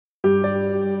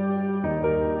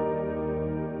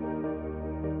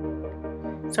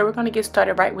So we're going to get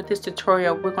started right with this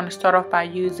tutorial. We're going to start off by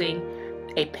using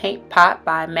a paint pot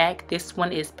by MAC. This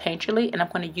one is Painterly, and I'm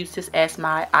going to use this as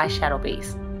my eyeshadow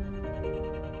base.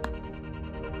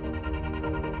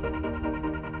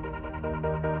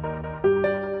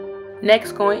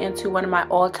 Next, going into one of my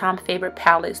all-time favorite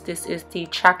palettes. This is the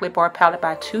Chocolate Bar palette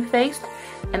by Too Faced,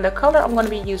 and the color I'm going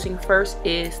to be using first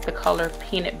is the color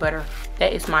Peanut Butter.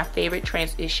 That is my favorite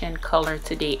transition color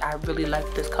to date. I really like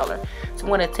this color. So I'm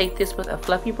going to take this with a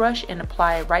fluffy brush and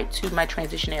apply it right to my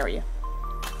transition area.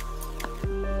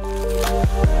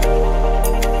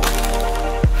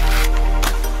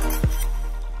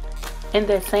 In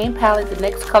that same palette, the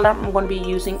next color I'm going to be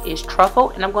using is Truffle,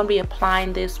 and I'm going to be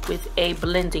applying this with a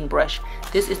blending brush.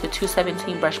 This is the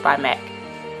 217 brush by MAC.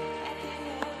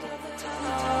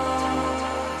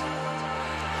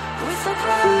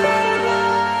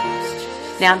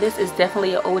 Now this is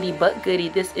definitely an oldie but goodie.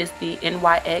 This is the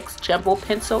NYX Jumbo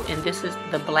Pencil, and this is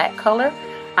the black color.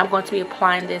 I'm going to be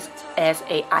applying this as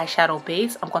a eyeshadow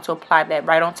base. I'm going to apply that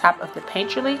right on top of the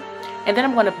Painterly, and then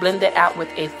I'm going to blend that out with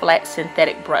a flat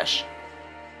synthetic brush.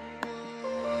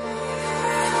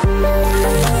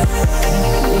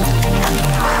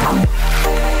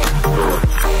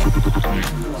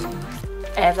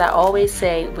 As I always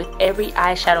say, with every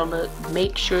eyeshadow look,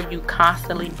 make sure you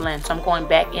constantly blend. So I'm going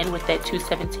back in with that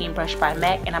 217 brush by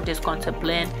MAC, and I'm just going to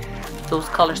blend those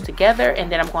colors together,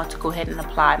 and then I'm going to go ahead and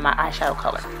apply my eyeshadow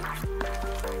color.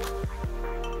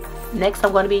 Next,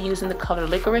 I'm going to be using the color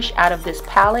Licorice out of this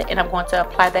palette, and I'm going to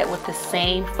apply that with the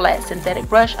same flat synthetic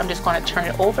brush. I'm just going to turn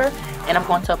it over, and I'm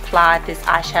going to apply this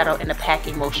eyeshadow in a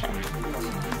packing motion.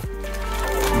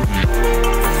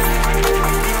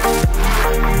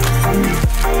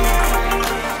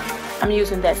 I'm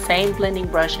using that same blending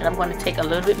brush, and I'm going to take a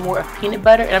little bit more of Peanut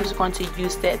Butter, and I'm just going to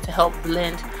use that to help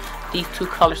blend these two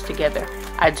colors together.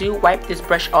 I do wipe this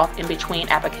brush off in between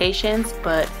applications,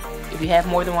 but if you have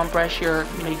more than one brush, you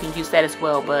can use that as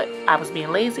well, but I was being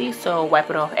lazy, so wipe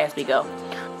it off as we go.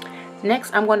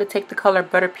 Next, I'm going to take the color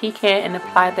Butter Pecan and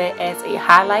apply that as a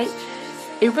highlight.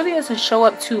 It really doesn't show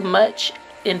up too much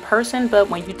in person, but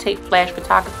when you take flash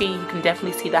photography, you can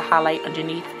definitely see the highlight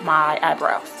underneath my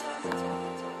eyebrows.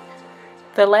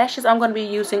 The lashes I'm going to be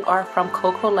using are from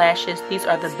Cocoa Lashes. These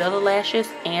are the Bella lashes,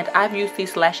 and I've used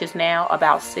these lashes now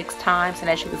about 6 times, and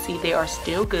as you can see, they are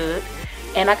still good.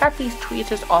 And I got these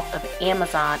tweezers off of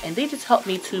Amazon, and they just help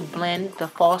me to blend the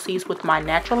falsies with my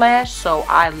natural lash, so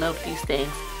I love these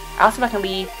things. I'll see if I can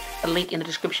leave a link in the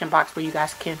description box where you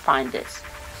guys can find this.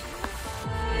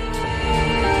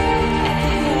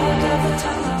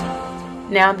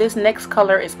 Now this next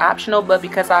color is optional, but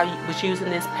because I was using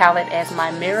this palette as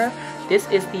my mirror, this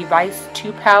is the Vice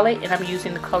 2 palette, and I'm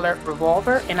using the color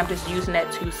Revolver, and I'm just using that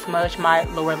to smudge my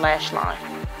lower lash line.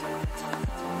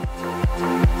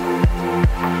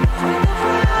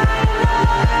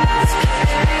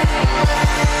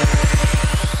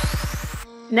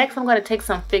 Next, I'm going to take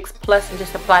some Fix Plus and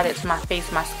just apply that to my face.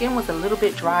 My skin was a little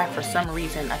bit dry for some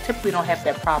reason. I typically don't have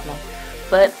that problem,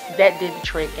 but that did the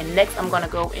trick. And next, I'm going to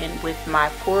go in with my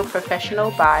Pore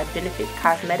Professional by Benefit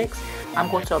Cosmetics. I'm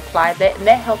going to apply that, and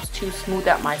that helps to smooth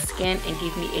out my skin and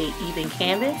give me an even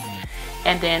canvas.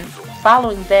 And then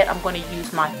following that, I'm going to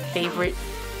use my favorite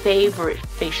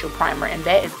facial primer, and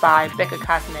that is by Becca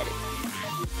Cosmetics.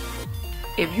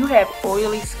 If you have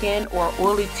oily skin or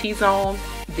oily T-zone,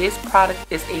 this product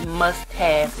is a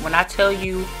must-have. When I tell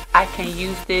you I can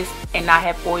use this and not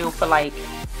have oil for like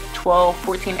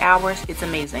 12-14 hours, it's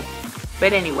amazing.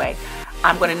 But anyway,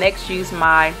 I'm going to next use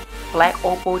my Black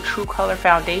Opal True Color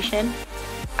Foundation.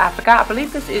 I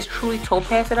believe this is Truly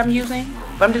Topaz that I'm using,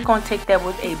 but I'm just going to take that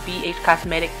with a BH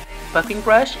Cosmetic buffing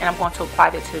brush, and I'm going to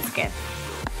apply that to the skin.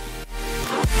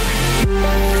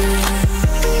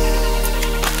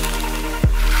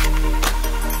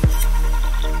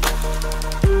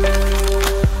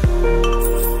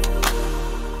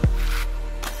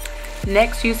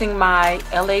 Next, using my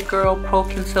LA Girl Pro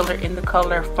Concealer in the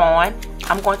color Fawn,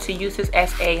 I'm going to use this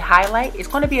as a highlight. It's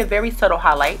going to be a very subtle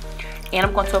highlight, and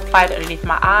I'm going to apply it underneath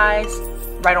my eyes,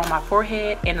 right on my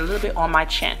forehead, and a little bit on my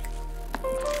chin.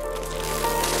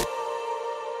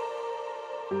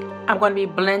 I'm going to be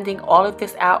blending all of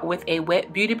this out with a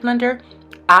wet beauty blender.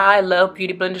 I love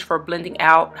beauty blenders for blending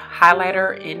out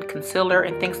highlighter and concealer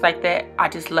and things like that. I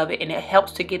just love it, and it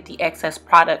helps to get the excess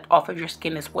product off of your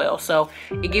skin as well. So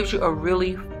it gives you a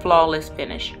really flawless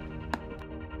finish.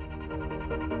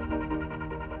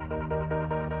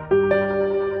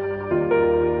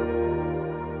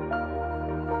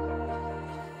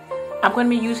 I'm going to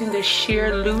be using the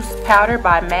Sheer Loose powder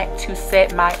by MAC to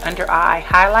set my under eye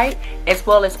highlight, as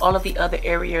well as all of the other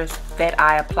areas that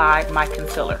I applied my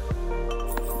concealer.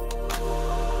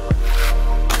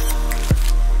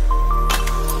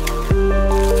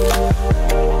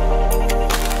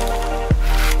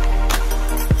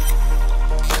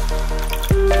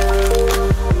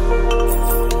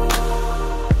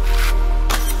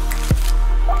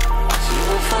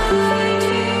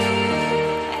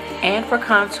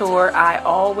 contour, I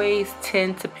always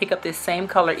tend to pick up this same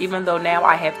color, even though now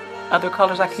I have other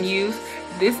colors I can use.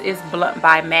 This is Blunt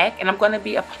by MAC, and I'm going to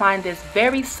be applying this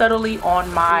very subtly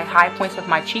on my high points of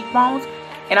my cheekbones.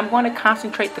 And I'm going to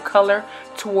concentrate the color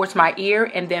towards my ear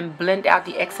and then blend out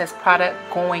the excess product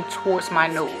going towards my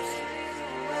nose.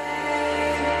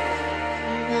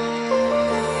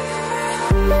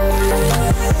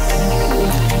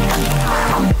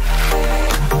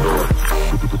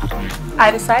 I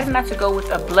decided not to go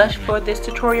with a blush for this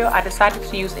tutorial. I decided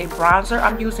to use a bronzer.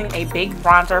 I'm using a baked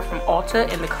bronzer from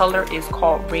Ulta, and the color is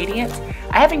called Radiant.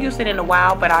 I haven't used it in a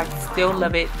while, but I still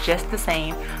love it just the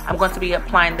same. I'm going to be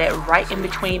applying that right in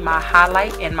between my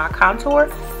highlight and my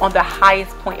contour on the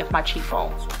highest point of my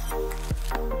cheekbones.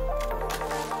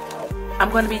 I'm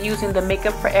going to be using the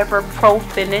Makeup Forever Pro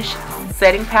Finish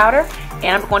setting powder,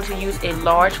 and I'm going to use a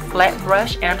large flat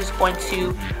brush, and I'm just going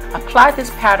to apply this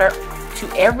powder to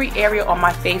every area on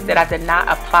my face that I did not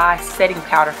apply setting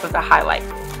powder for the highlight.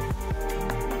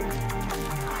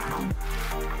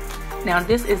 Now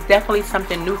this is definitely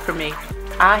something new for me.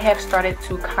 I have started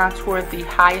to contour the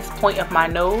highest point of my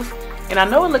nose, and I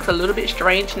know it looks a little bit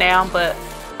strange now, but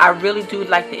I really do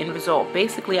like the end result.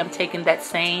 Basically, I'm taking that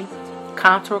same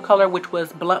contour color, which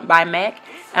was Blunt by MAC,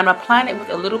 and I'm applying it with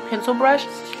a little pencil brush,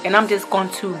 and I'm just going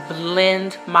to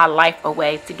blend my life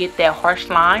away to get that harsh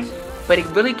line. But it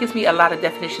really gives me a lot of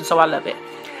definition, so I love it.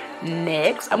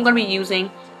 Next, I'm going to be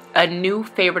using a new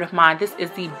favorite of mine. This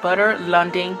is the Butter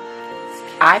London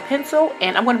eye pencil,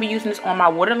 and I'm going to be using this on my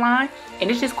waterline, and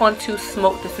it's just going to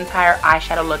smoke this entire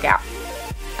eyeshadow look out.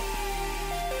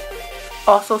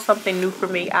 Also, something new for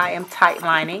me, I am tight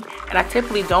lining, and I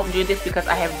typically don't do this because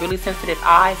I have really sensitive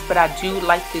eyes, but I do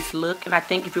like this look, and I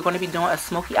think if you're going to be doing a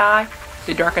smoky eye,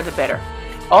 the darker the better.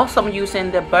 Also, I'm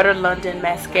using the Butter London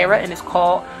mascara, and it's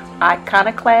called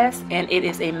Iconoclast, and it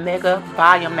is a mega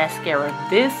volume mascara.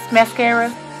 This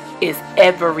mascara is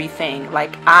everything.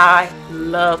 Like, I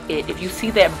love it. If you see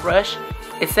that brush,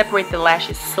 it separates the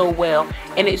lashes so well,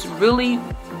 and it's really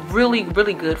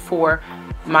good for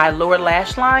my lower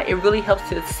lash line. It really helps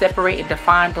to separate and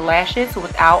define the lashes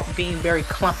without being very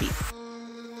clumpy.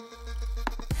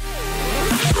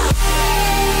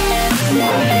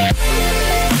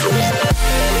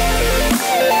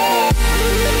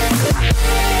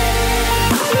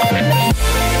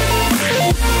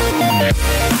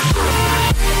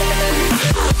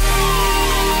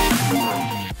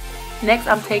 Next,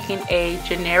 I'm taking a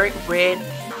generic red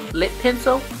lip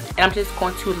pencil, and I'm just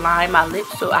going to line my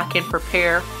lips so I can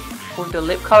prepare for the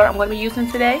lip color I'm going to be using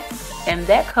today. And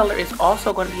that color is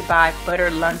also going to be by Butter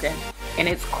London, and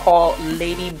it's called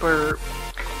Lady Bird.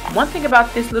 One thing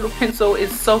about this little pencil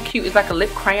is so cute. It's like a lip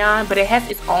crayon, but it has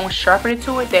its own sharpener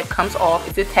to it that comes off.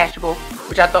 It's detachable,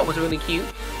 which I thought was really cute.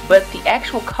 But the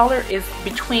actual color is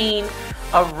between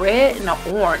a red and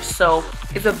an orange, so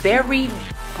it's a very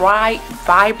bright,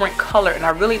 vibrant color, and I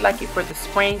really like it for the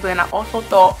spring. But then I also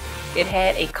thought it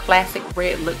had a classic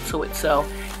red look to it, so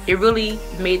it really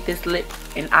made this lip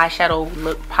and eyeshadow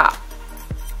look pop.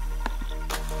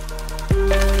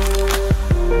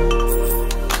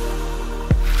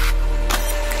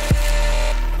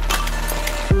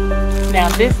 Now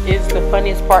this is the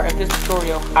funniest part of this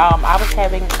tutorial. I was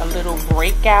having a little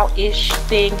breakout-ish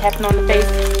thing happen on the face,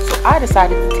 so I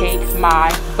decided to take my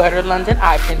Butter London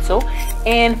eye pencil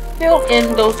and fill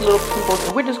in those little pimples,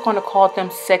 and we're just going to call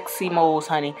them sexy moles,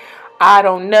 honey. I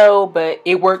don't know, but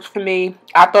it worked for me.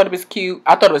 I thought it was cute.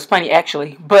 I thought it was funny,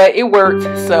 actually, but it worked.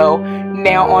 So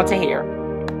now on to hair.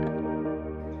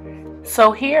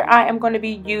 So here I am going to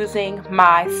be using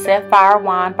my Sapphire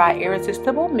Wand by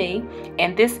Irresistible Me,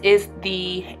 and this is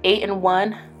the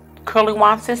 8-in-1 curling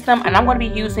wand system, and I'm going to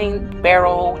be using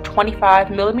barrel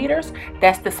 25 millimeters.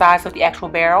 That's the size of the actual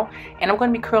barrel, and I'm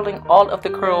going to be curling all of the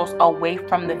curls away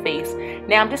from the face.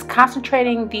 Now I'm just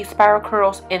concentrating these spiral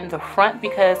curls in the front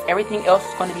because everything else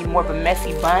is going to be more of a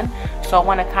messy bun, so I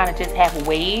want to kind of just have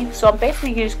waves. So I'm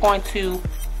basically just going to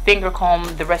finger comb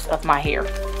the rest of my hair.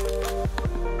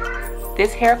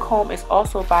 This hair comb is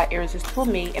also by Irresistible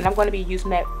Me, and I'm going to be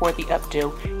using that for the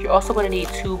updo. You're also going to need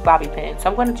 2 bobby pins. So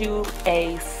I'm going to do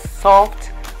a soft,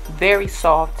 very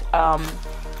soft,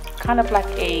 kind of like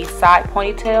a side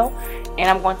ponytail, and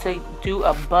I'm going to do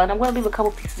a bun. I'm going to leave a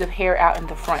couple pieces of hair out in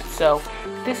the front. So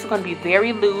this is going to be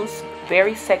very loose,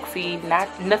 very sexy,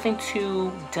 nothing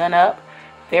too done up,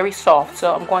 very soft.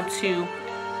 So I'm going to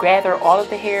gather all of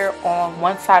the hair on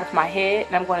one side of my head,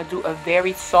 and I'm going to do a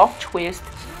very soft twist,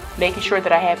 making sure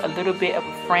that I have a little bit of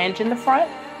a fringe in the front.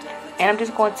 And I'm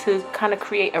just going to kind of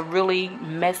create a really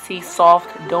messy, soft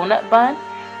donut bun,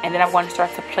 and then I'm going to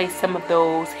start to place some of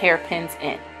those hairpins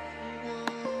in.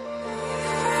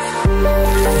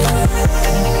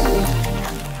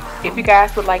 If you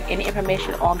guys would like any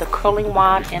information on the curling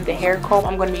wand and the hair comb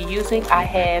I'm going to be using, I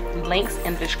have links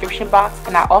in the description box,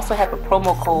 and I also have a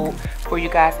promo code for you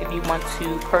guys if you want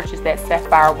to purchase that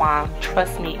sapphire wand.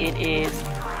 Trust me, it is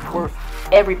worth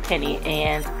every penny,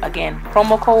 and again,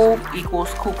 promo code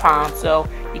equals coupon, so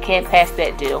you can't pass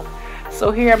that deal.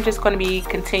 So here I'm just going to be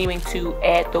continuing to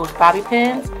add those bobby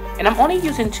pins, and I'm only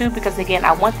using 2 because again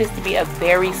I want this to be a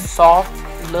very soft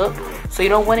look, so you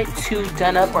don't want it too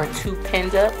done up or too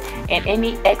pinned up. And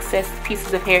any excess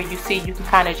pieces of hair you see, you can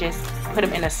kind of just put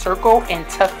them in a circle and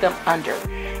tuck them under.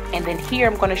 And then here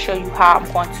I'm going to show you how I'm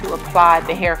going to apply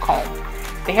the hair comb.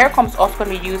 The hair comb is also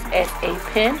going to be used as a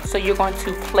pin, so you're going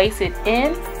to place it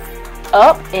in,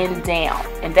 up, and down,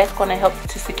 and that's going to help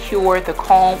to secure the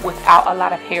comb without a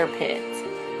lot of hairpins.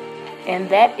 And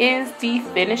that is the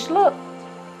finished look.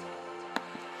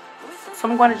 So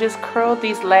I'm going to just curl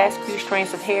these last few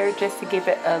strands of hair just to give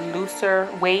it a looser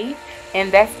wave,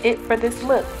 and that's it for this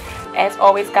look. As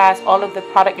always guys, all of the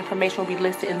product information will be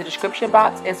listed in the description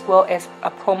box, as well as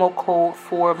a promo code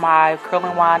for my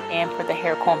curling wand and for the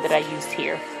hair comb that I used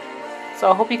here. So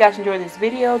I hope you guys enjoyed this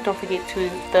video. Don't forget to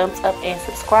thumbs up and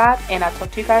subscribe, and I'll talk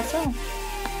to you guys soon.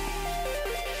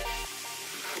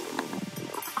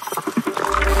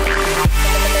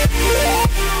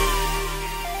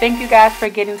 Thank you guys for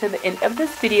getting to the end of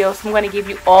this video. So I'm going to give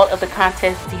you all of the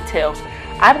contest details.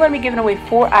 I'm going to be giving away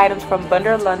 4 items from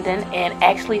Bunder London, and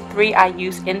actually 3 I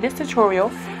used in this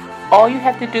tutorial. All you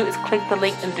have to do is click the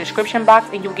link in the description box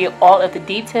and you'll get all of the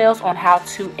details on how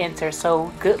to enter.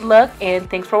 So good luck and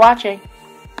thanks for watching.